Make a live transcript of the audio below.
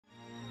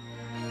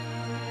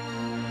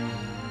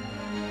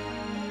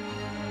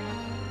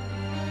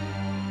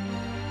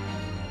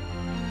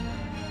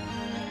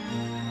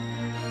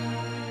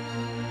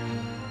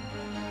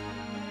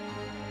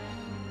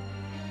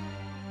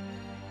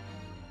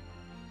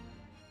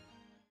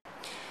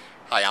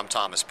Hi, I'm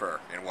Thomas Burr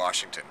in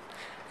Washington,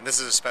 and this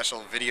is a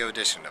special video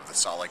edition of the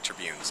Salt Lake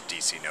Tribune's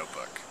DC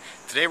Notebook.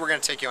 Today we're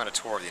going to take you on a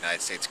tour of the United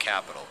States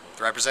Capitol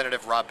with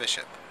Representative Rob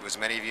Bishop, who, as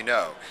many of you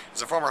know,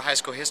 is a former high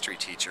school history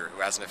teacher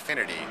who has an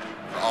affinity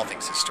for all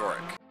things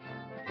historic.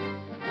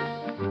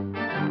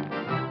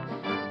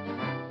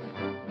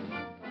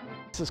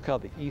 This is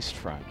called the East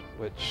Front,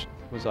 which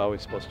was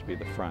always supposed to be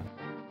the front.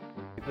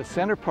 The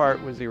center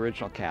part was the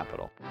original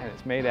Capitol, and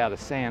it's made out of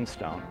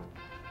sandstone.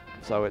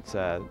 So it's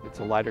a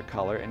lighter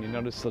color, and you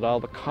notice that all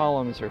the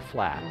columns are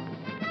flat.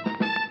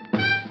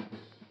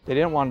 They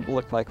didn't want it to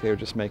look like they were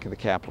just making the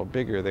Capitol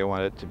bigger, they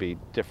wanted it to be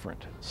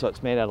different. So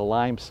it's made out of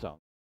limestone.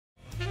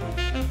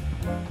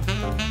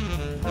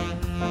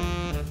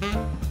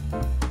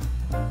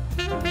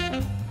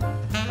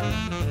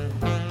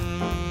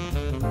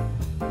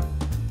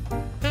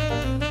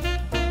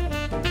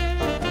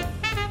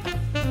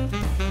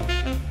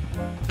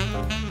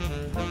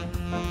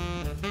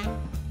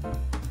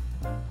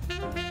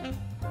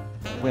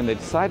 When they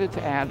decided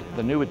to add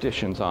the new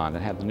additions on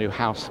and have the new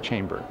House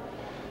chamber,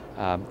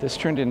 this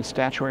turned into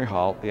Statuary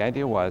Hall. The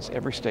idea was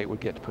every state would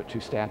get to put 2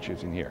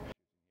 statues in here.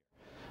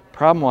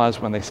 Problem was,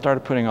 when they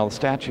started putting all the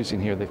statues in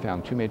here, they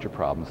found 2 major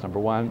problems. Number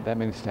 1, that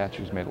many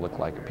statues made it look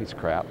like a piece of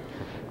crap.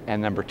 And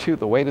number 2,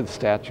 the weight of the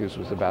statues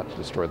was about to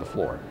destroy the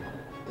floor.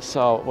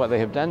 So what they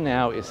have done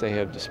now is they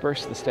have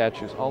dispersed the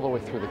statues all the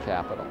way through the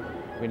Capitol.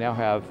 We now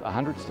have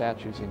 100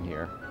 statues in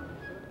here.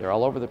 They're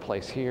all over the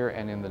place here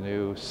and in the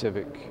new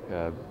Civic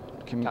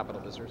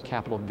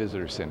Capitol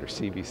Visitor Center,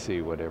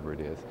 CVC, whatever it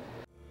is.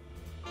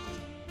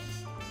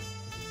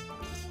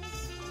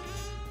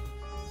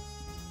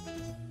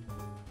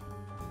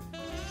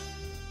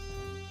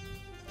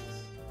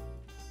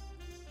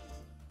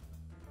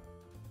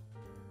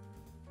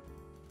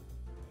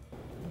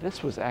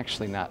 This was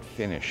actually not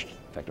finished.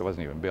 In fact, it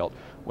wasn't even built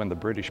when the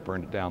British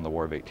burned it down in the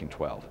War of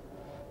 1812.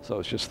 So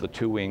it's just the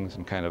 2 wings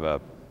and kind of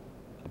a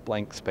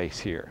blank space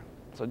here.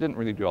 So it didn't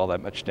really do all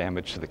that much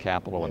damage to the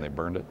Capitol when they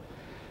burned it.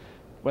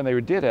 When they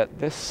did it,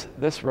 this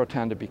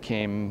rotunda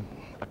became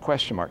a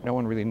question mark. No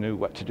one really knew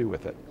what to do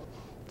with it.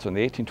 So in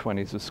the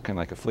 1820s, this was kind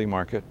of like a flea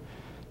market.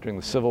 During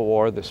the Civil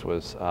War, this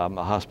was a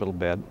hospital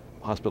bed,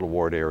 hospital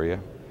ward area.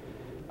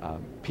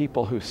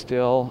 People who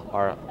still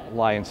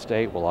lie in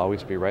state will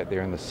always be right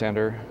there in the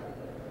center.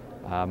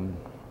 And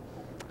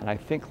I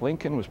think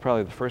Lincoln was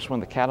probably the first one.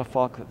 The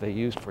catafalque that they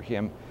used for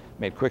him,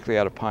 made quickly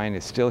out of pine,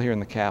 is still here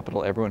in the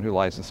Capitol. Everyone who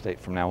lies in state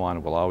from now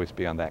on will always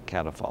be on that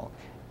catafalque.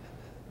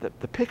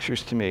 The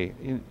pictures, to me,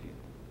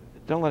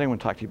 don't let anyone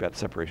talk to you about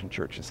separation of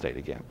church and state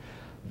again.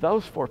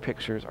 Those 4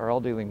 pictures are all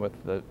dealing with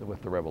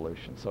the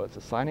Revolution. So it's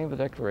the signing of the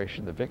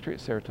Declaration, the victory at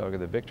Saratoga,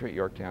 the victory at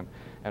Yorktown,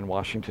 and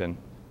Washington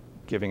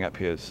giving up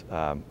his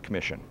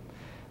commission.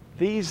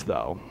 These,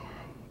 though,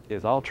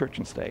 is all church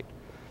and state.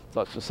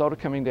 So it's DeSoto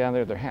coming down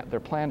there. They're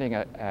planting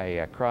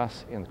a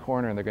cross in the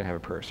corner, and they're going to have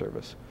a prayer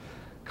service.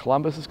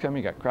 Columbus is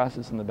coming, got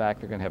crosses in the back,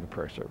 they're going to have a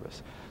prayer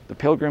service. The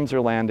Pilgrims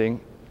are landing.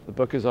 The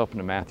book is open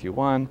to Matthew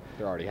 1.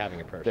 They're already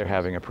having a prayer service. They're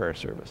having a prayer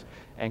service.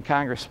 And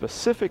Congress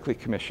specifically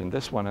commissioned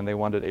this one, and they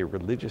wanted a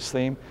religious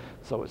theme.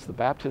 So it's the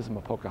baptism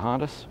of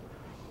Pocahontas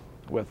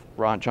with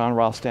John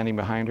Rawls standing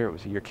behind her. It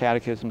was a year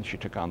catechism. She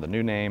took on the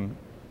new name.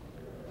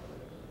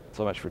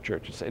 So much for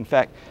churches. In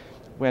fact,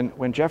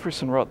 when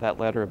Jefferson wrote that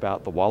letter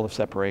about the Wall of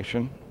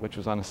Separation, which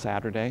was on a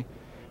Saturday,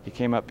 he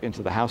came up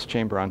into the House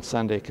chamber on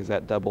Sunday because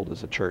that doubled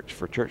as a church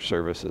for church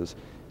services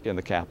in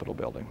the Capitol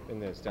building. In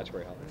the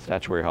Statuary Hall.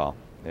 Statuary Hall,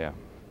 yeah.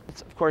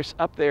 Of course,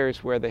 up there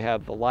is where they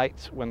have the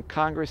lights. When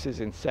Congress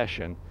is in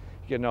session,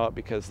 you know it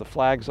because the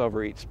flags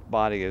over each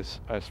body is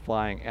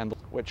flying, and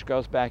which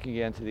goes back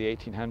again to the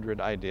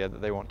 1800 idea that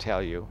they won't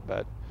tell you,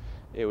 but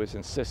it was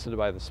insisted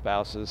by the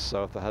spouses.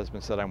 So if the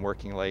husband said, "I'm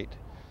working late,"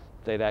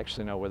 they'd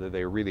actually know whether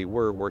they really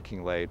were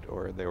working late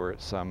or they were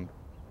at some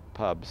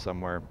pub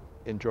somewhere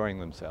enjoying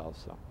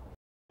themselves. So.